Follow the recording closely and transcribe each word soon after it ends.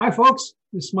Hi, folks.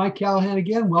 This is Mike Callahan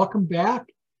again. Welcome back.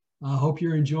 I hope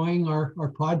you're enjoying our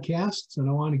podcasts. And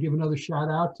I want to give another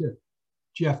shout out to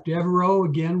Jeff Devereaux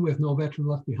again with No Veteran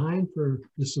Left Behind for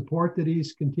the support that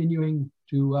he's continuing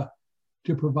to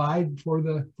provide for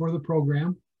the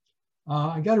program.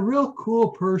 I got a real cool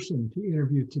person to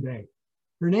interview today.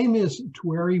 Her name is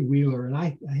Tueri Wheeler, and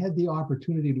I had the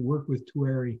opportunity to work with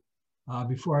Tueri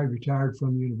before I retired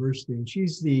from the university. And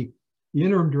she's the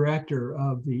interim director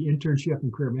of the Internship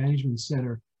and Career Management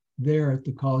Center there at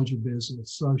the College of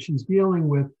Business. So she's dealing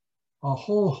with a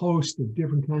whole host of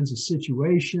different kinds of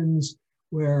situations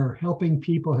where helping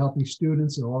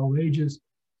students of all ages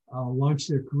launch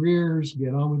their careers,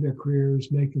 get on with their careers,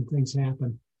 making things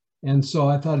happen. And so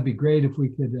I thought it'd be great if we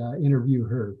could interview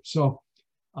her. So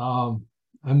I'm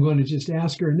going to just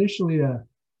ask her initially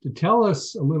to tell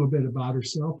us a little bit about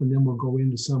herself, and then we'll go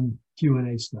into some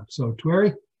Q&A stuff. So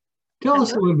Tueri, tell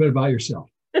us a little bit about yourself.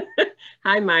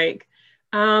 Hi, Mike.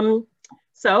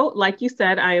 So like you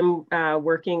said, I am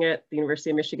working at the University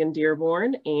of Michigan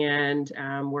Dearborn and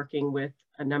working with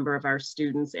a number of our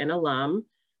students and alum.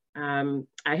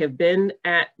 I have been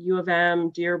at U of M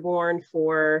Dearborn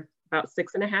for about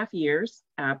 6.5 years.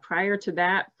 Prior to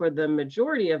that, for the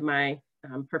majority of my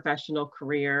professional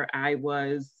career, I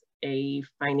was a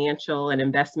financial and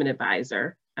investment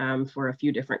advisor for a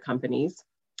few different companies.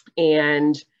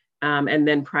 And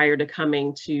then prior to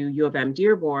coming to U of M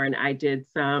Dearborn, I did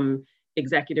some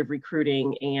executive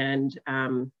recruiting and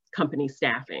company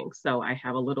staffing. So I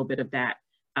have a little bit of that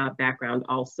background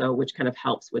also, which kind of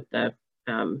helps with the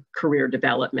career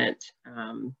development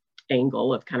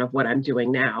angle of kind of what I'm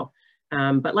doing now.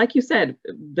 But like you said,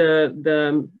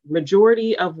 the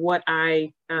majority of what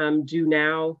I do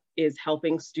now is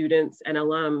helping students and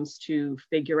alums to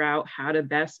figure out how to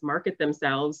best market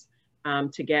themselves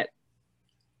to get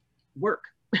work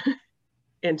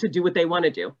and to do what they want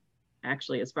to do,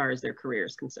 actually, as far as their career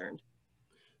is concerned.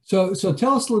 So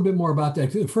tell us a little bit more about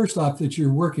that. First off, that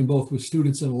you're working both with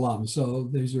students and alums. So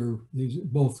these are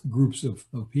both groups of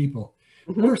people.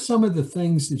 Mm-hmm. What are some of the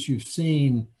things that you've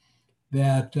seen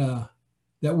that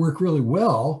work really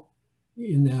well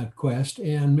in that quest,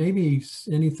 and maybe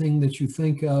anything that you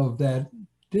think of that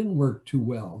didn't work too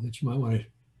well that you might want to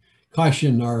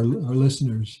caution our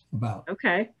listeners about?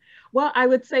 Okay. Well, I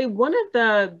would say one of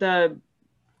the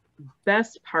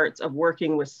best parts of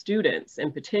working with students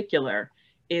in particular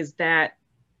is that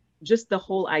just the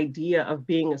whole idea of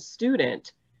being a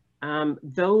student,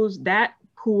 that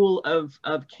pool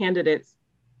of candidates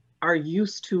are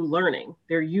used to learning.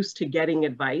 They're used to getting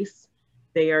advice.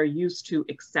 They are used to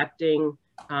accepting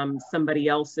somebody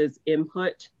else's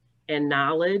input and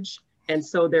knowledge. And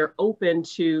so they're open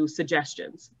to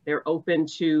suggestions. They're open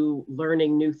to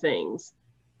learning new things.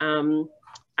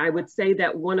 I would say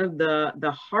that one of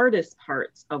the hardest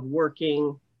parts of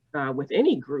working with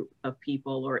any group of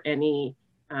people or any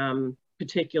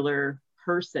particular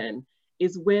person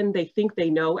is when they think they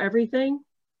know everything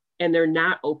and they're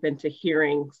not open to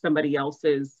hearing somebody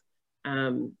else's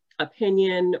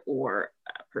opinion or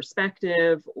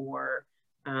perspective or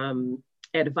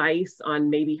advice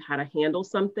on maybe how to handle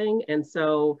something. And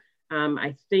so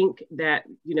I think that,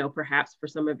 perhaps for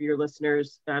some of your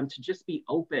listeners to just be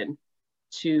open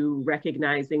to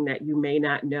recognizing that you may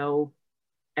not know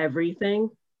everything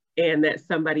and that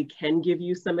somebody can give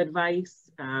you some advice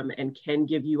and can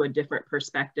give you a different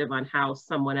perspective on how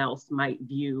someone else might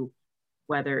view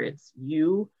whether it's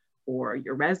you or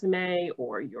your resume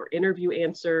or your interview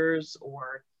answers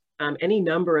or any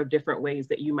number of different ways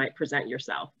that you might present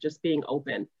yourself, just being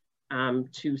open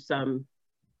to some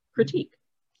critique.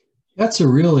 That's a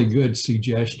really good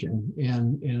suggestion.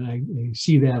 And I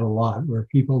see that a lot where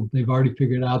people, they've already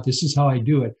figured out, this is how I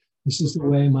do it. This is the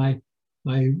way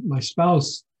my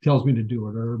spouse tells me to do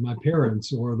it, or my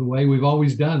parents, or the way we've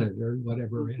always done it, or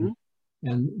whatever. Mm-hmm.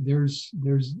 And there's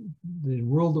the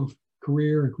world of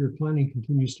career and career planning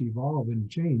continues to evolve and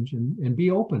change, and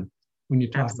be open when you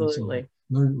talk. Absolutely.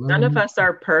 None of us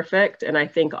are perfect. And I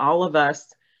think all of us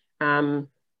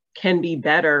can be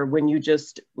better when you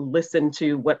just listen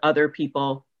to what other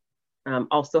people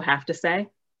also have to say.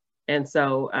 And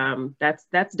so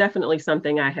that's definitely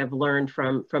something I have learned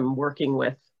from working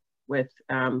with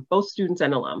both students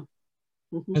and alum.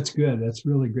 Mm-hmm. That's good. That's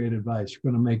really great advice.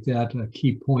 We're going to make that a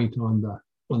key point on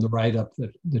the write-up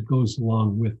that goes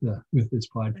along with this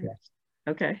podcast.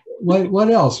 Okay. What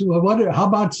else? How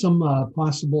about some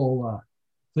possible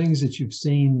things that you've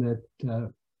seen that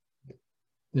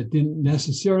didn't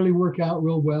necessarily work out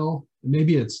real well?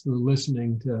 Maybe it's the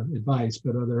listening to advice,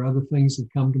 but are there other things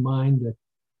that come to mind that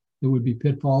would be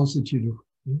pitfalls that you'd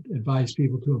advise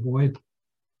people to avoid?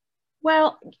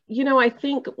 Well, I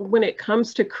think when it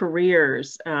comes to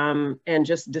careers and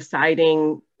just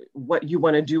deciding what you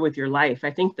want to do with your life,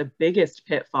 I think the biggest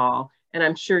pitfall, and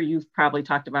I'm sure you've probably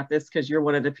talked about this because you're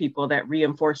one of the people that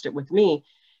reinforced it with me,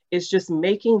 is just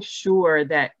making sure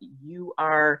that you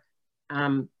are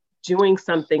um, doing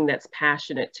something that's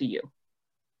passionate to you.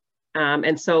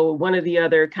 And so one of the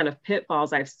other kind of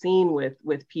pitfalls I've seen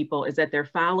with people is that they're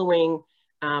following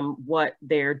what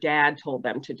their dad told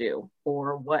them to do,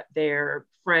 or what their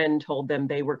friend told them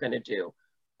they were going to do,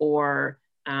 or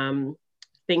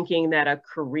thinking that a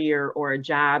career or a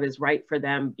job is right for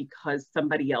them because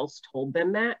somebody else told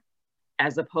them that,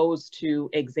 as opposed to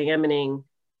examining,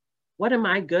 what am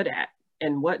I good at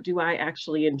and what do I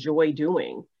actually enjoy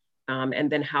doing?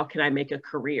 And then how can I make a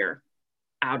career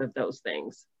out of those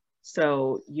things?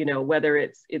 So, whether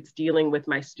it's dealing with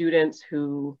my students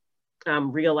who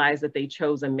realize that they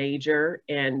chose a major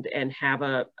and have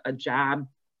a job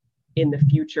in the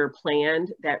future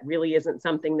planned that really isn't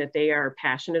something that they are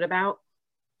passionate about,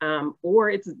 or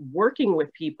it's working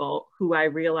with people who I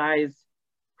realize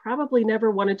probably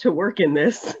never wanted to work in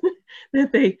this,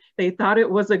 that they thought it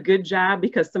was a good job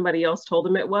because somebody else told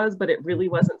them it was, but it really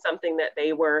wasn't something that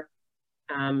they were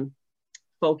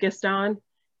focused on.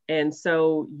 And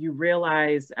so you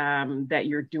realize that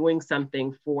you're doing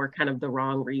something for kind of the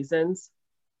wrong reasons.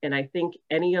 And I think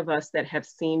any of us that have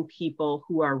seen people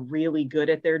who are really good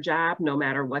at their job, no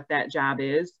matter what that job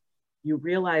is, you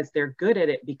realize they're good at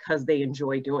it because they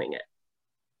enjoy doing it.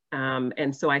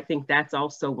 And so I think that's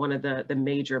also one of the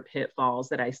major pitfalls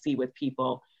that I see with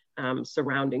people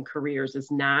surrounding careers, is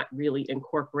not really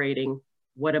incorporating,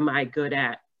 what am I good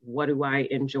at? What do I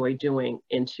enjoy doing,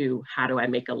 into how do I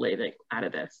make a living out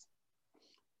of this?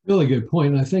 Really good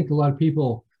point. And I think a lot of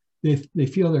people, they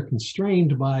feel they're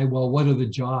constrained by, well, what are the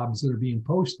jobs that are being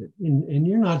posted? And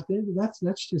you're not,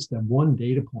 that's just that one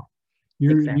data point.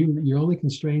 You're only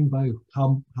constrained by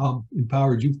how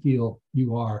empowered you feel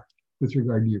you are with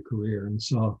regard to your career. And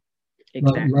so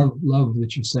Exactly. love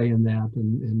that you're saying that.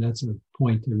 And that's a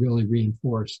point to really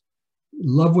reinforce.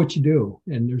 Love what you do,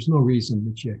 and there's no reason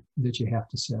that you have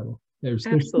to settle. There's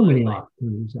too many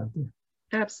opportunities out there.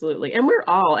 Absolutely. And we're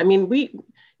all, I mean,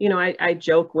 I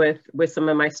joke with some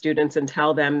of my students and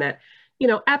tell them that,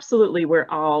 absolutely, we're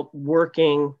all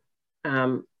working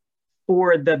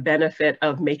for the benefit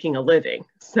of making a living.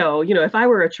 So, if I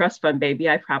were a trust fund baby,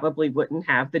 I probably wouldn't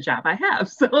have the job I have.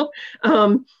 So,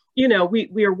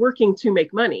 we are working to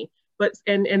make money, but,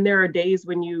 and there are days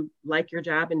when you like your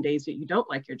job and days that you don't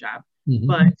like your job. Mm-hmm.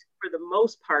 But for the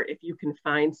most part, if you can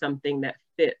find something that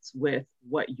fits with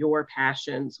what your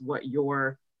passions, what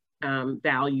your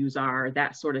values are,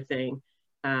 that sort of thing,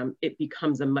 it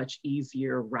becomes a much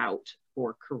easier route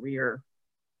for career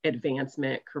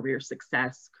advancement, career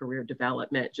success, career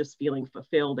development, just feeling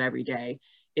fulfilled every day,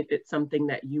 if it's something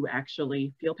that you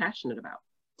actually feel passionate about.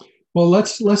 Well,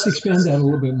 let's expand that a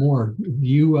little bit more.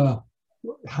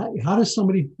 How does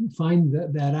somebody find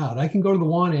that out? I can go to the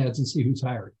want ads and see who's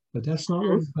hiring, but that's not what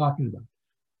we're talking about.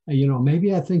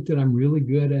 Maybe I think that I'm really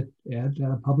good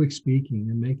at public speaking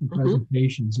and making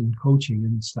presentations and coaching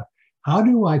and stuff. How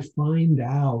do I find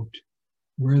out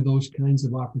where those kinds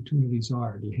of opportunities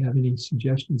are? Do you have any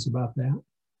suggestions about that?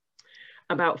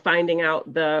 About finding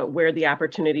out where the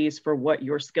opportunities for what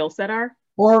your skill set are?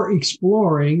 Or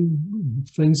exploring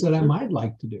things that I might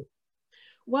like to do?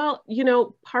 Well,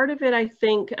 part of it, I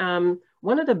think,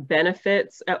 one of the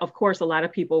benefits, of course, a lot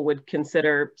of people would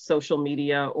consider social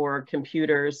media or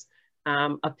computers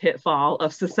a pitfall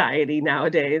of society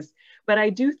nowadays. But I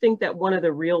do think that one of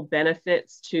the real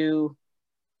benefits to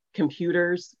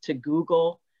computers, to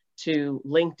Google, to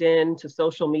LinkedIn, to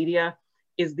social media,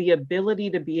 is the ability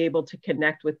to be able to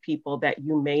connect with people that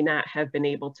you may not have been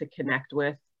able to connect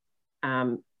with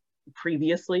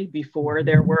previously, before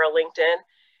there were a LinkedIn,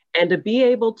 and to be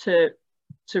able to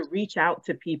reach out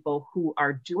to people who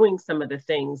are doing some of the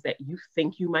things that you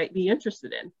think you might be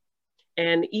interested in.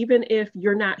 And even if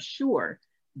you're not sure,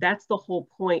 that's the whole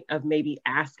point of maybe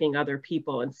asking other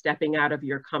people and stepping out of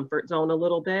your comfort zone a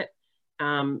little bit,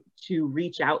 to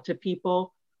reach out to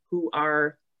people who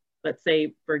are, let's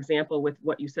say, for example, with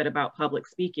what you said about public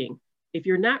speaking, if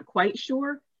you're not quite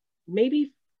sure,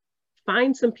 maybe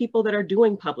find some people that are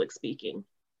doing public speaking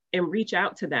and reach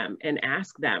out to them and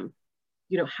ask them,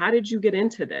 how did you get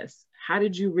into this? How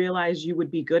did you realize you would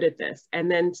be good at this?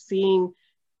 And then seeing,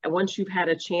 once you've had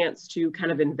a chance to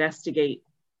kind of investigate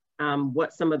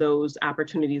what some of those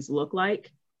opportunities look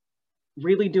like,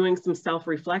 really doing some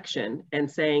self-reflection and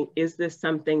saying, is this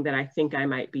something that I think I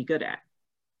might be good at?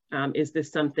 Is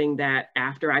this something that,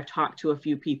 after I've talked to a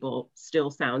few people,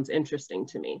 still sounds interesting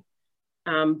to me?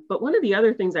 But one of the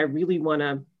other things I really want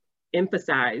to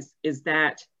emphasize is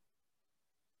that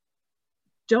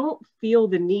don't feel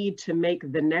the need to make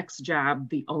the next job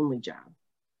the only job.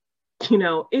 You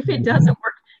know, if it doesn't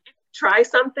work, try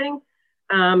something.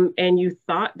 And you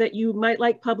thought that you might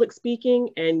like public speaking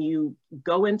and you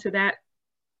go into that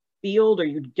field or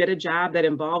you get a job that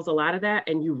involves a lot of that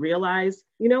and you realize,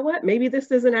 you know what, maybe this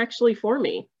isn't actually for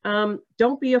me.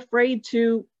 Don't be afraid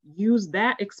to use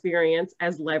that experience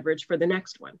as leverage for the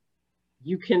next one.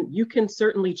 You can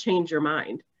certainly change your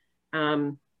mind.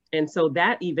 And so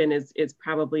that even is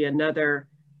probably another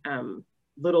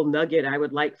little nugget I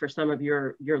would like for some of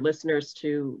your listeners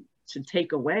to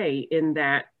take away, in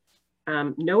that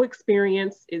no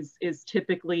experience is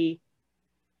typically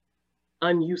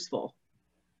unuseful.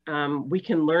 We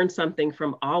can learn something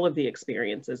from all of the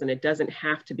experiences, and it doesn't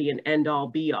have to be an end all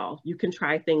be all. You can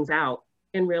try things out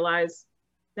and realize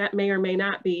that may or may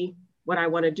not be what I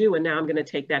want to do. And now I'm going to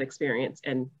take that experience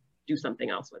and do something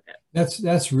else with it.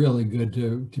 That's really good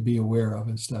to be aware of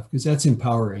and stuff, because that's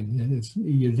empowering.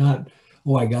 You're not,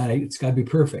 oh, I got it, it's got to be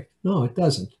perfect. No, it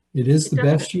doesn't. It is the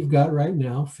best you've got right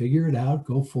now. Figure it out,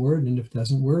 go for it. And if it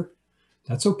doesn't work,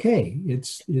 that's okay.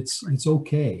 It's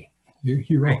okay.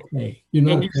 You're right. Okay. You're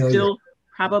not. And you still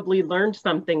probably learned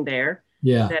something there.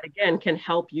 Yeah. That again can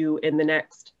help you in the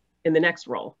next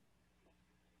role.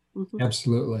 Mm-hmm.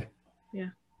 Absolutely. Yeah.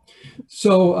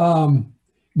 So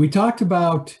we talked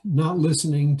about not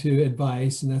listening to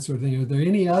advice and that sort of thing. Are there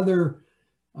any other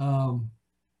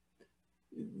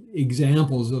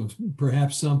examples of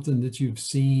perhaps something that you've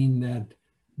seen that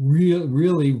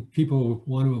really people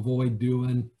want to avoid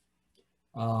doing?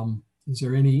 Is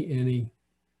there anything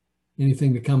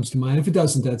that comes to mind? If it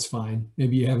doesn't, that's fine.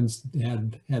 Maybe you haven't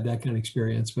had that kind of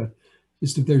experience, but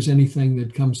just if there's anything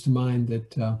that comes to mind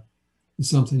that is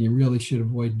something you really should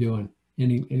avoid doing.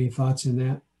 Any thoughts in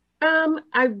that?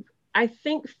 I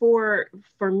think for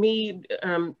me,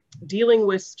 dealing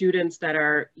with students that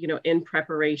are, in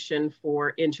preparation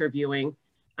for interviewing,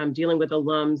 dealing with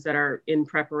alums that are in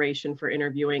preparation for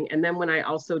interviewing. And then when I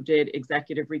also did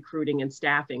executive recruiting and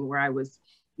staffing, where I was,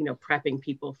 prepping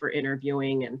people for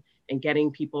interviewing and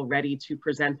getting people ready to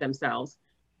present themselves,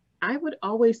 I would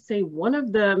always say one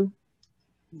of the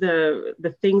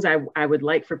things I would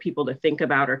like for people to think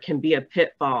about, or can be a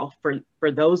pitfall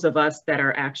for those of us that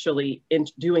are actually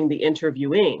doing the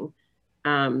interviewing,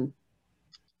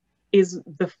 is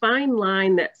the fine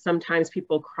line that sometimes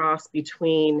people cross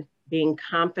between being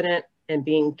confident and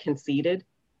being conceited.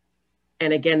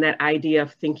 And again, that idea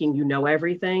of thinking you know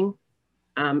everything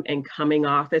and coming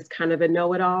off as kind of a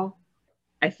know-it-all.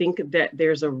 I think that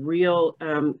there's a real,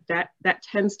 that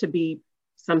tends to be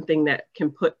something that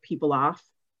can put people off.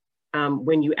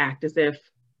 When you act as if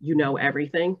you know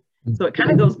everything. So it kind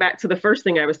of goes back to the first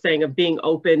thing I was saying of being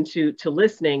open to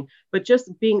listening, but just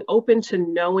being open to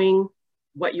knowing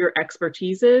what your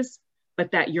expertise is,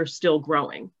 but that you're still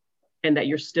growing and that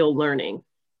you're still learning.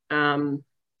 And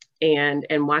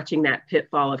watching that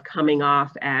pitfall of coming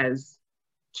off as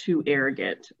too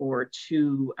arrogant or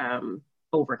too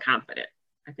overconfident.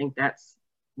 I think that's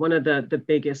one of the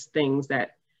biggest things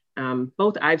that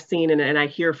both I've seen and I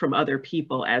hear from other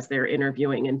people as they're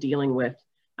interviewing and dealing with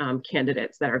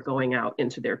candidates that are going out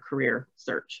into their career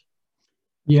search.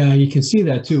 Yeah, you can see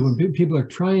that too when people are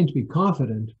trying to be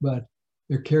confident, but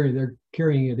they're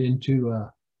carrying it into.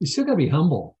 You still got to be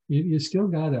humble. You still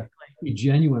got to be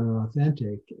genuine and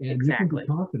authentic, and you can be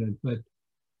confident, but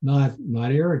not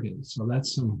arrogant. So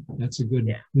that's a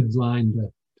good line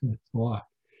to walk.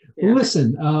 Yeah. Well,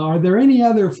 listen, are there any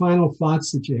other final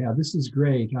thoughts that you have? This is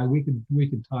great. We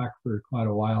could talk for quite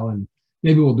a while, and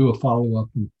maybe we'll do a follow-up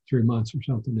in 3 months or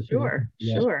something. Sure.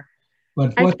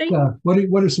 But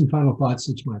what are some final thoughts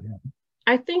that you might have?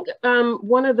 I think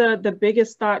one of the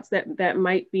biggest thoughts that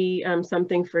might be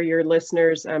something for your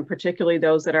listeners, particularly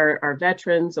those that are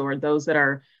veterans or those that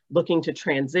are looking to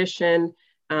transition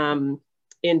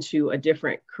into a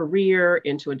different career,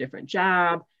 into a different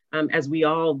job. As we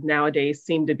all nowadays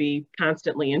seem to be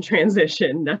constantly in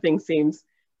transition. Nothing seems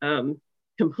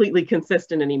completely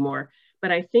consistent anymore.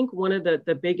 But I think one of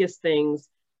the biggest things,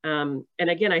 and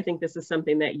again, I think this is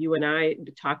something that you and I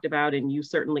talked about and you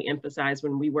certainly emphasized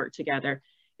when we worked together,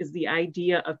 is the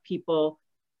idea of people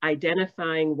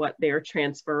identifying what their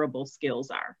transferable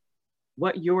skills are,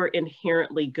 what you're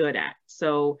inherently good at.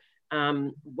 So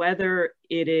whether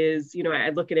it is, I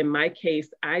look at in my case,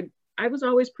 I was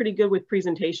always pretty good with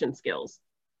presentation skills.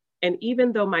 And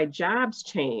even though my jobs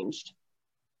changed,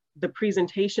 the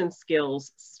presentation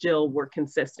skills still were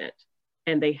consistent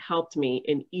and they helped me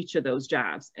in each of those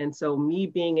jobs. And so me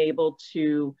being able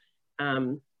to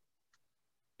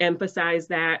emphasize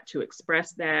that, to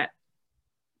express that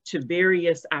to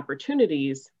various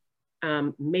opportunities,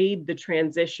 made the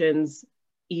transitions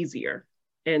easier.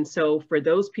 And so for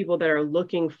those people that are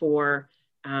looking for,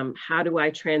 how do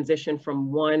I transition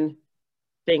from one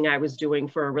thing I was doing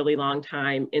for a really long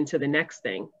time into the next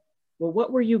thing? Well,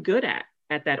 what were you good at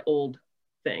that old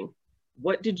thing?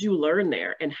 What did you learn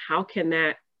there? And how can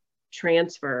that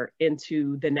transfer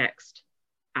into the next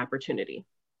opportunity?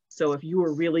 So if you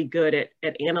were really good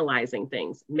at analyzing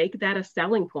things, make that a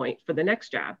selling point for the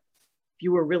next job. If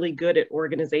you were really good at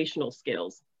organizational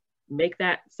skills, make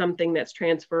that something that's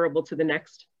transferable to the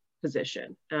next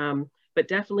position. But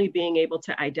definitely being able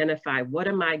to identify, what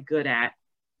am I good at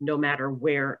no matter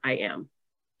where I am?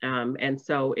 And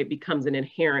so it becomes an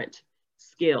inherent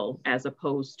skill as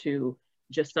opposed to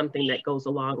just something that goes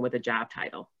along with a job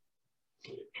title.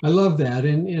 I love that.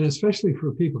 And especially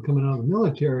for people coming out of the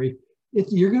military,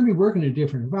 you're going to be working in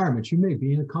different environments. You may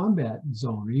be in a combat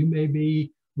zone, or you may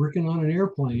be working on an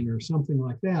airplane or something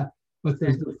like that. But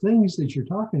the things that you're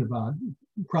talking about,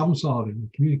 problem solving,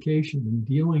 communication, and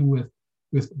dealing with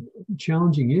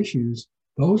challenging issues,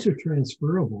 those are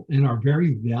transferable and are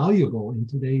very valuable in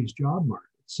today's job market.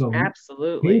 So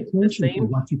absolutely, pay attention to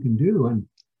what you can do and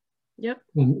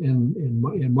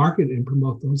and market and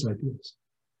promote those ideas.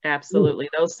 Absolutely,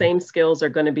 those same skills are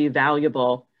going to be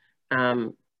valuable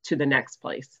to the next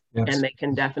place, and they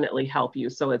can definitely help you.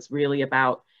 So it's really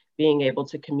about being able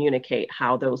to communicate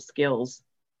how those skills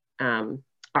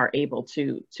are able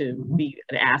to be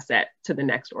an asset to the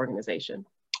next organization.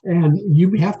 And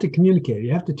you have to communicate.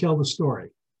 You have to tell the story.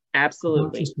 Absolutely.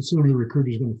 Not just assume the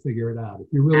recruiter's going to figure it out. If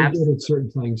you're really good at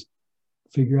certain things,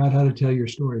 figure out how to tell your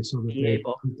story so that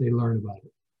they learn about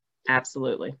it.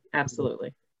 Absolutely.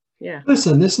 Absolutely. Yeah.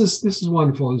 Listen, this is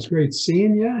wonderful. It's great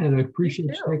seeing you, and I appreciate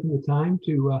you taking the time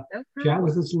to chat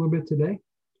with us a little bit today.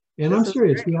 And I'm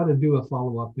serious. We ought to do a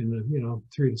follow-up in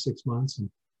 3 to 6 months. And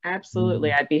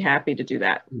absolutely. I'd be happy to do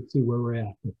that. See where we're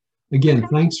at. But again,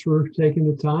 thanks for taking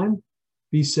the time.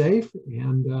 Be safe,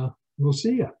 and we'll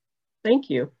see you.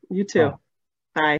 Thank you. You too. Bye.